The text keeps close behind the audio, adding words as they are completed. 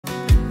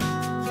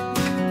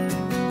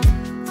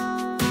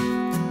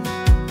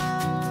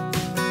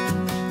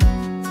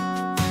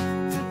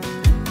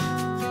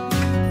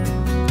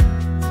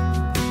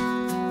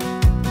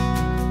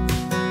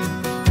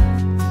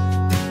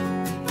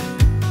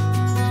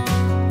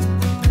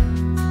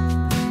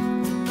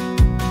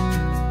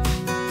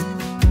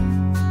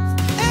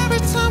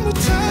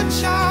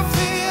sure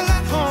feel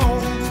at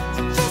home.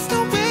 There's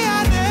no way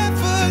I'd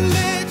ever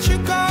let you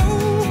go.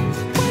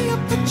 When you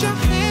put your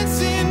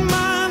hands in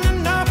mine, I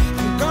know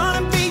I'm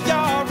gonna be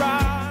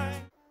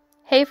alright.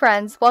 Hey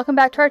friends, welcome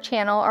back to our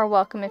channel, or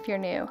welcome if you're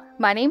new.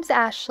 My name's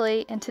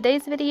Ashley. In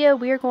today's video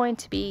we are going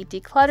to be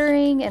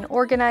decluttering and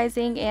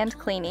organizing and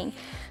cleaning.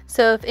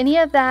 So if any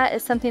of that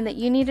is something that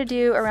you need to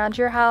do around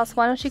your house,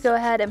 why don't you go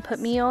ahead and put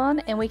me on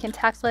and we can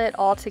tackle it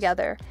all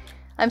together.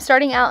 I'm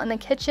starting out in the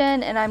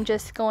kitchen and I'm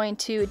just going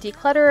to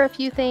declutter a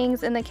few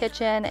things in the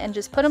kitchen and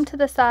just put them to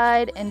the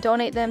side and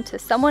donate them to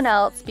someone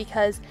else,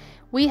 because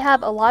we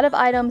have a lot of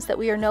items that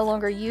we are no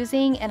longer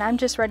using and I'm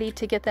just ready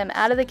to get them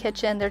out of the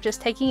kitchen. They're just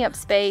taking up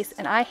space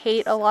and I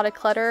hate a lot of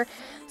clutter.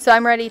 So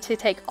I'm ready to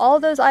take all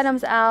of those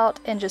items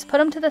out and just put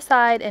them to the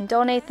side and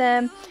donate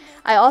them.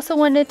 I also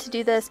wanted to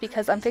do this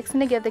because I'm fixing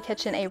to give the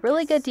kitchen a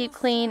really good deep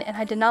clean and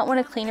I did not want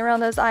to clean around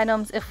those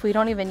items if we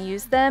don't even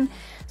use them.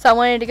 So I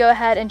wanted to go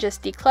ahead and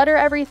just declutter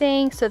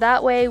everything, so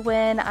that way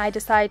when I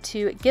decide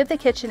to give the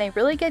kitchen a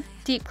really good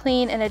deep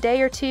clean in a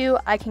day or two,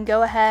 I can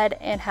go ahead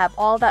and have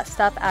all that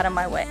stuff out of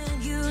my way.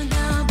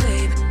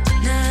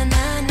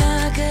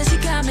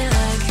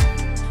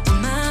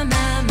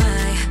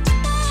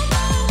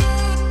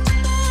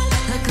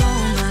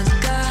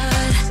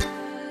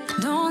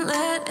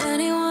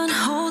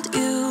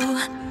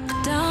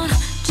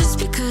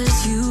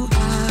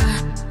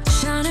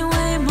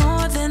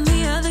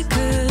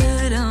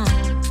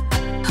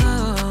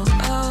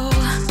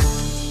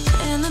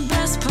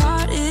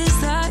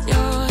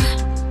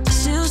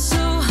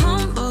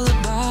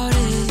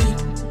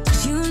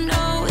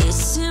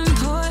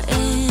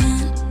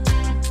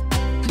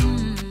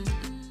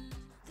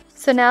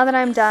 So now that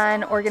I'm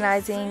done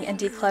organizing and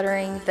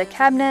decluttering the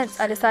cabinets,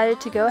 I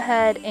decided to go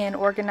ahead and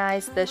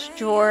organize this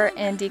drawer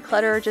and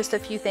declutter just a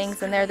few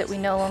things in there that we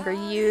no longer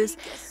use.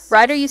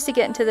 Ryder used to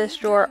get into this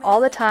drawer all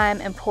the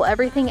time and pull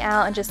everything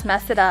out and just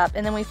mess it up,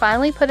 and then we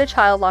finally put a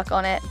child lock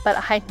on it,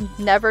 but I've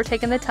never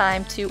taken the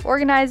time to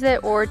organize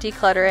it or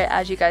declutter it.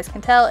 As you guys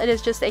can tell, it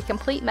is just a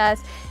complete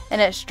mess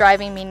and it's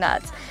driving me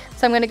nuts.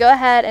 So I'm going to go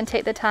ahead and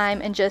take the time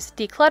and just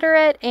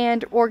declutter it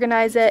and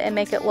organize it and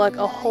make it look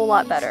a whole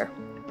lot better.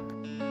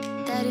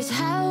 That is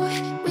how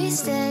we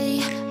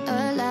stay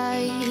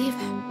alive.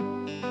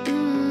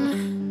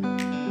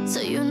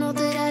 So you know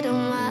that I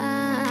don't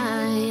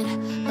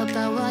mind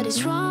about what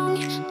is wrong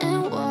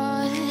and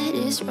what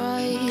is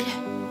right.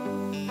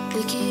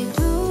 We keep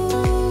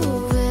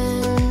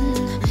moving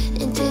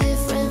in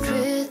different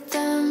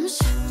rhythms.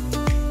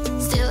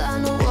 Still I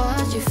know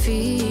what you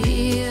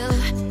feel.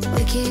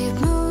 We keep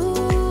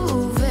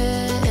moving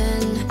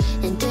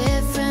in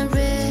different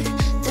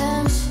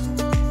rhythms.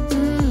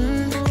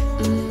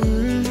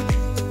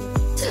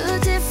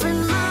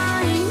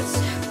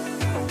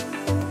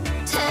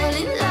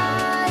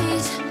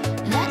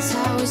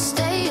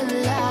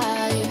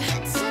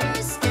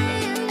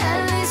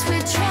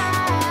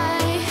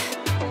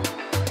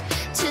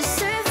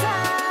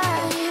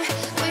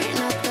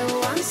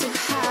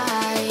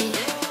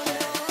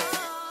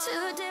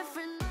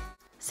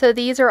 So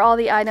these are all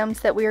the items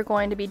that we are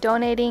going to be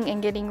donating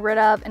and getting rid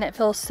of, and it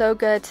feels so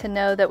good to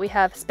know that we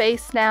have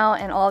space now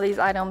and all these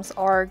items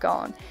are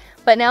gone.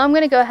 But now I'm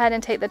going to go ahead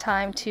and take the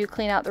time to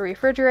clean out the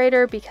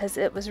refrigerator because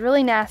it was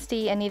really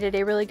nasty and needed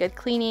a really good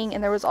cleaning,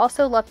 and there was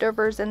also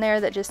leftovers in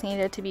there that just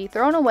needed to be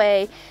thrown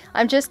away.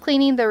 I'm just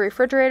cleaning the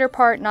refrigerator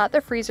part, not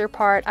the freezer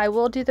part. I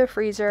will do the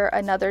freezer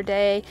another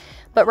day,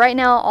 but right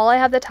now all I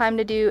have the time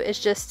to do is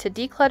just to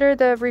declutter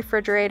the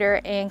refrigerator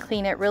and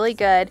clean it really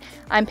good.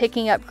 I'm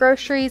picking up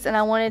groceries and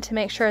I wanted to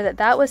make sure that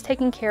that was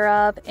taken care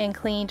of and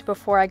cleaned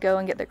before I go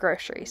and get the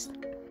groceries.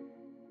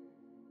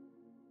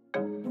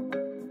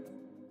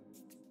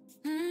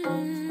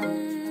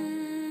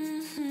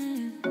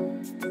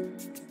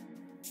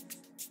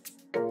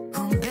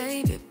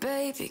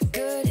 Baby,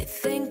 good at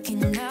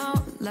thinking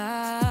out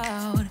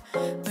loud,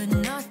 but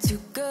not too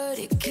good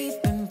at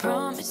keeping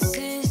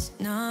promises,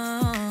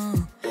 no.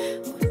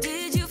 Oh,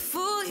 did you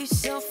fool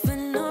yourself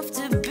enough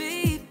to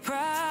be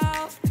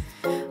proud?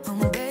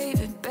 Oh,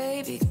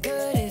 baby,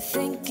 good at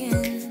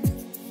thinking.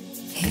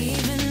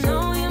 Even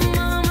though your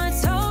mama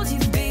told you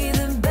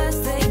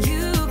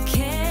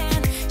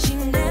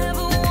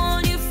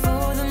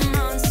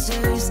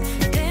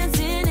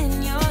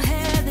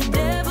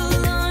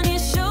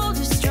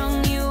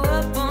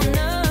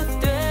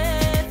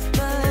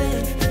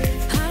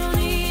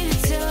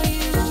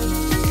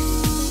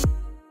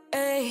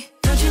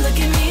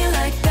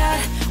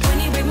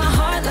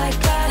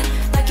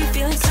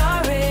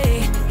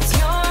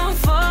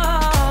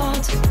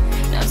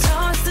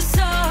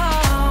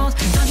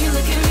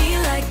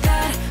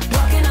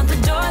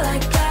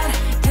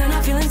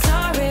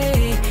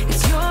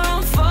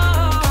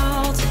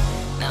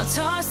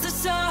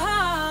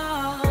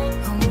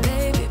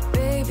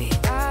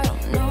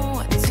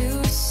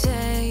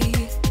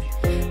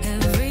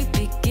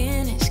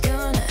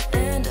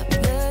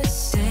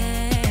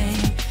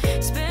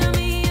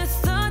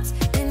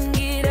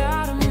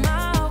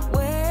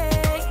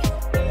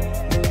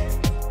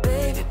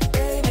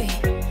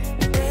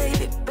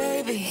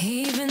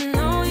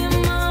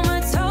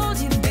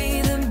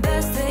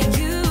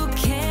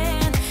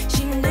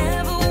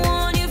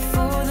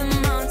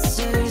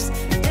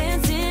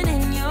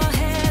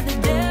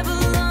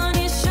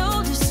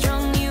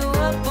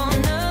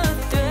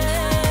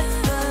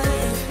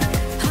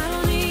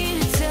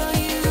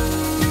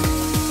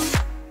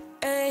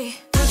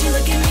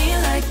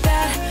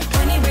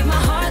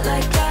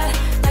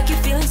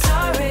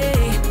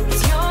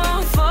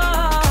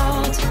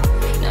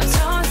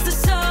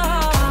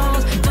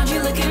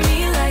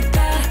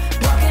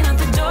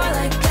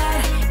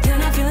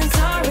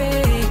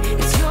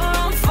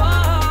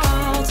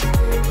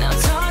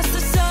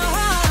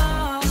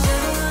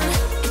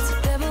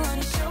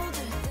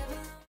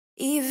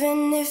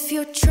if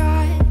you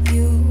tried,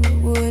 you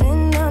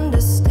wouldn't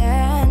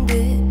understand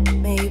it.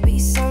 Maybe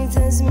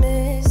something's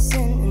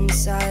missing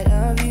inside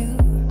of you.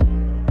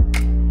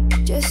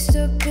 Just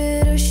a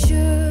bit of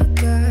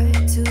sugar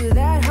to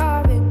that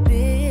horrid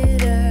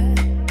bitter.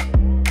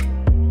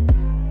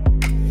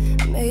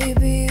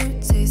 Maybe you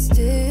taste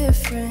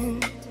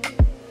different.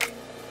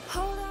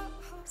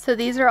 So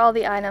these are all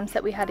the items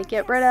that we had to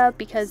get rid of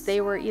because they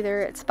were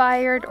either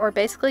expired or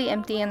basically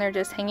empty and they're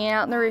just hanging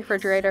out in the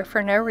refrigerator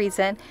for no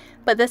reason.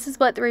 But this is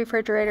what the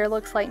refrigerator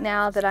looks like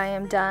now that I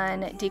am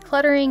done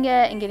decluttering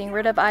it and getting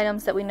rid of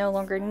items that we no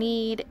longer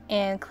need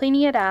and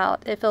cleaning it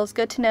out. It feels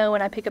good to know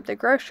when I pick up the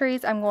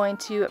groceries, I'm going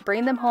to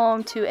bring them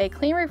home to a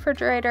clean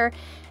refrigerator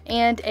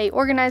and a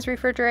organized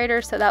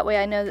refrigerator, so that way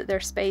I know that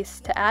there's space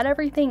to add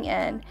everything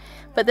in.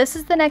 But this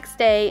is the next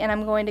day and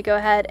I'm going to go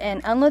ahead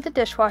and unload the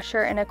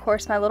dishwasher, and of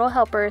course my little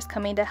helper is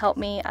coming to help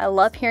me. I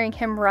love hearing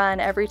him run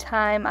every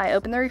time I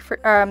open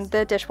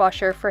the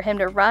dishwasher, for him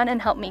to run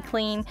and help me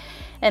clean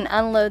and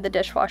unload the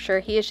dishwasher.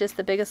 He is just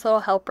the biggest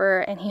little helper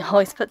and he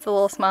always puts a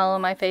little smile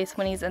on my face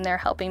when he's in there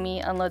helping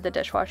me unload the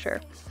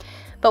dishwasher.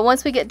 But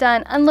once we get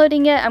done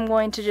unloading it, I'm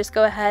going to just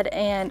go ahead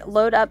and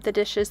load up the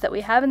dishes that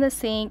we have in the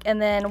sink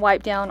and then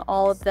wipe down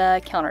all of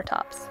the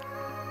countertops.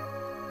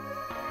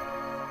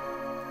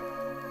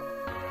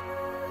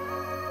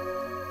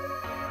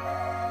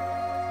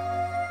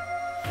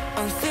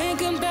 I'm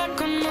thinking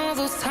back on all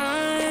those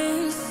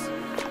times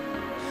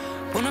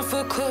when I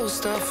felt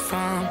closed off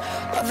from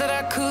all that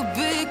I could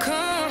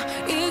become,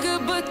 eager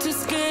but too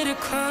scared to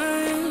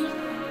climb.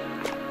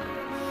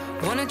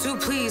 Wanted to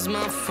please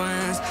my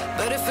friends,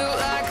 but it felt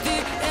like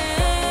the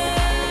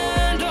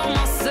end of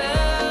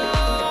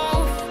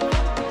myself.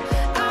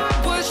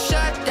 I was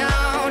shut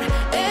down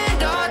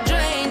and all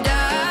drained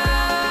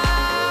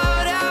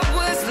out. I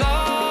was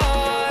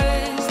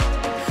lost,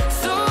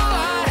 so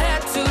I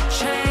had to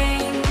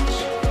change.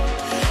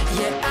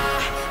 Yeah,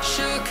 I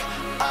shook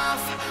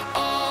off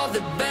all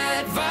the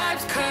bad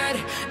vibes, cut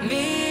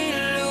me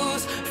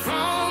loose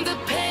from the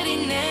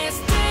pettiness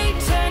they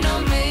turned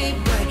on me.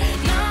 But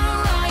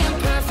now I am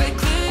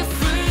perfectly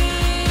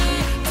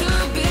free to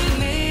be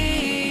me.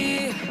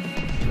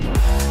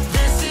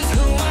 This is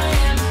who I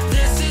am.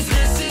 This is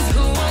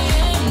who I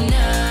am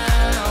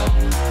now.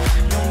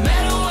 No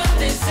matter what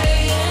they're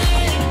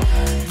saying,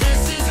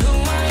 this is who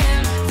I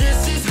am.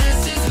 This is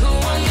who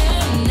I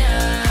am now.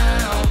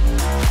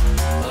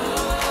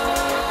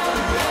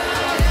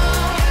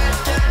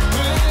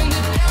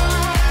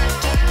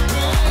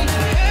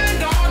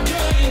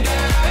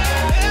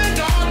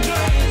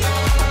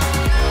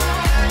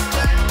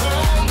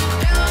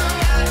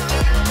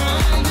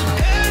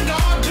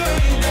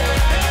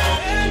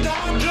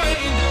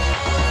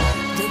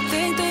 They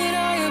think that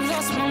I have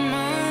lost my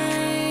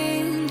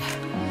mind,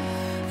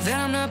 that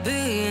I'm not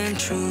being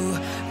true,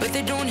 but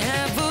they don't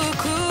have a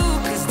clue.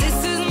 'Cause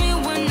this is me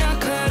when I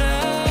cut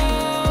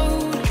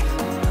out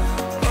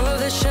all of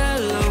the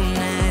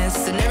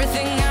shallowness and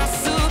everything I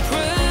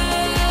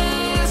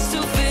suppress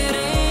to fit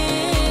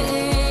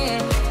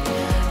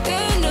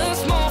in a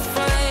small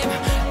frame.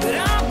 But I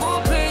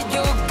won't play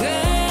your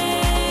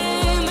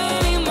game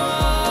anymore,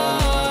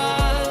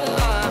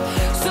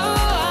 so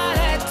I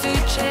had to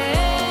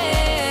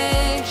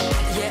change.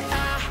 Yeah,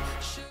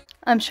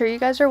 I'm sure you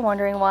guys are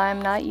wondering why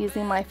I'm not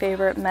using my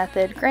favorite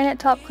method, granite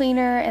top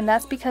cleaner, and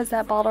that's because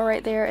that bottle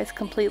right there is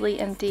completely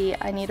empty.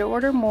 I need to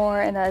order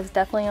more, and that is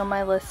definitely on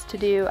my list to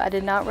do. I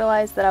did not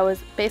realize that I was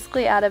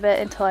basically out of it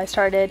until I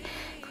started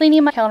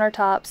cleaning my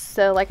countertops,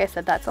 so like I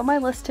said, that's on my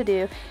list to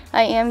do.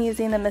 I am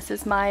using the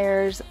Mrs.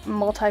 Meyer's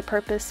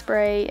multi-purpose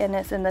spray, and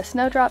it's in the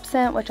snowdrop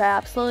scent, which I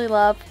absolutely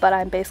love, but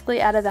I'm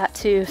basically out of that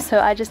too,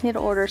 so I just need to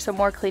order some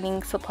more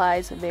cleaning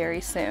supplies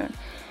very soon.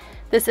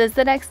 This is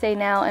the next day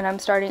now, and I'm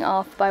starting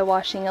off by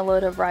washing a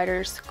load of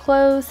Ryder's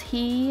clothes.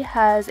 He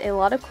has a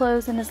lot of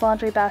clothes in his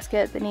laundry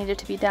basket that needed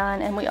to be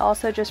done, and we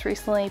also just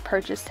recently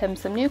purchased him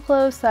some new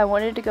clothes, so I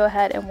wanted to go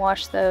ahead and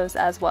wash those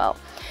as well.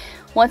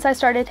 Once I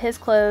started his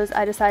clothes,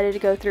 I decided to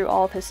go through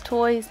all of his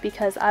toys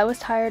because I was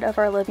tired of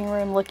our living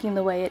room looking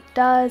the way it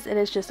does. It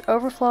is just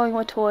overflowing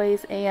with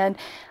toys, and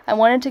I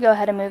wanted to go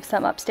ahead and move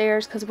some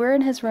upstairs because we're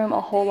in his room a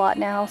whole lot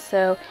now.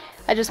 So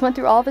I just went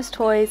through all of his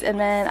toys, and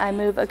then I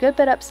move a good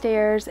bit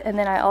upstairs, and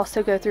then I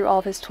also go through all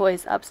of his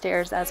toys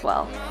upstairs as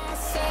well.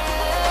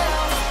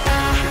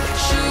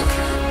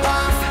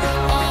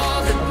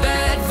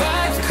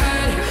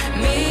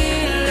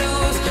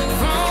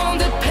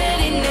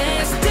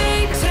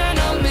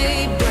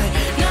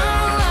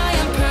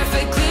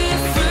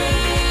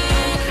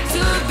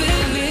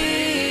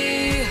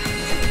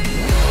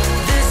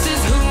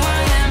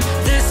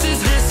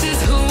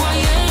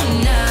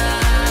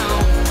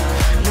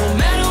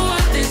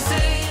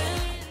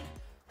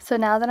 So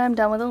now that I'm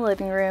done with the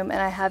living room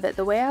and I have it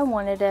the way I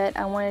wanted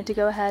to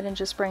go ahead and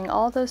just bring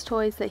all those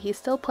toys that he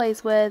still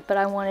plays with, but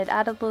I wanted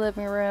out of the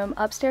living room,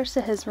 upstairs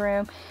to his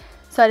room,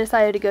 So I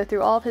decided to go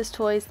through all of his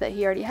toys that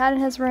he already had in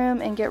his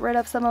room and get rid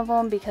of some of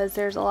them, because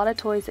there's a lot of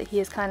toys that he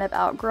has kind of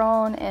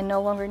outgrown and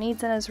no longer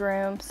needs in his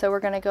room. So we're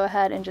going to go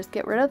ahead and just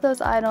get rid of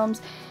those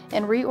items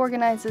and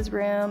reorganize his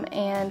room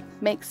and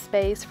make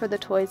space for the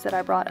toys that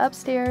I brought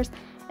upstairs.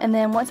 And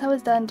then once I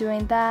was done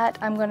doing that,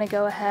 I'm going to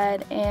go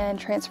ahead and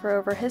transfer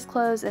over his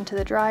clothes into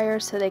the dryer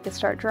so they can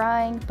start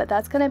drying. But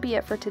that's going to be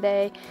it for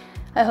today.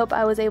 I hope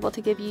I was able to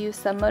give you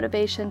some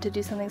motivation to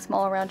do something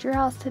small around your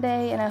house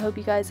today, and I hope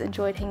you guys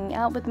enjoyed hanging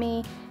out with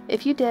me.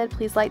 If you did,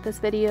 please like this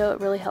video.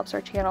 It really helps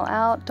our channel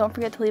out. Don't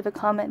forget to leave a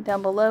comment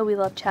down below. We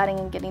love chatting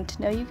and getting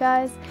to know you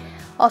guys.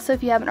 Also,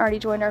 if you haven't already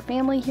joined our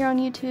family here on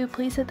YouTube,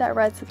 please hit that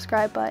red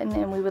subscribe button,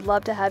 and we would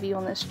love to have you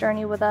on this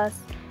journey with us.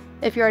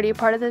 If you're already a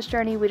part of this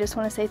journey, we just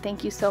want to say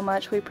thank you so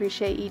much. We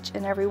appreciate each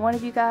and every one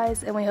of you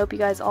guys, and we hope you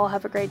guys all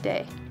have a great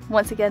day.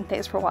 Once again,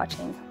 thanks for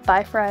watching.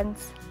 Bye,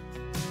 friends.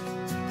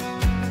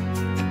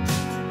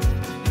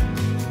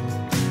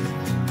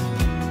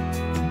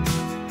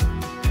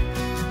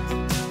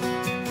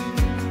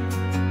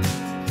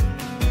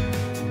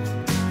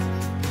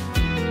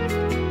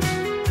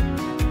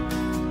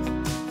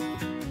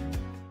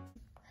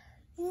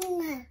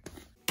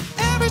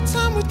 Every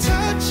time we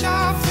touch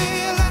our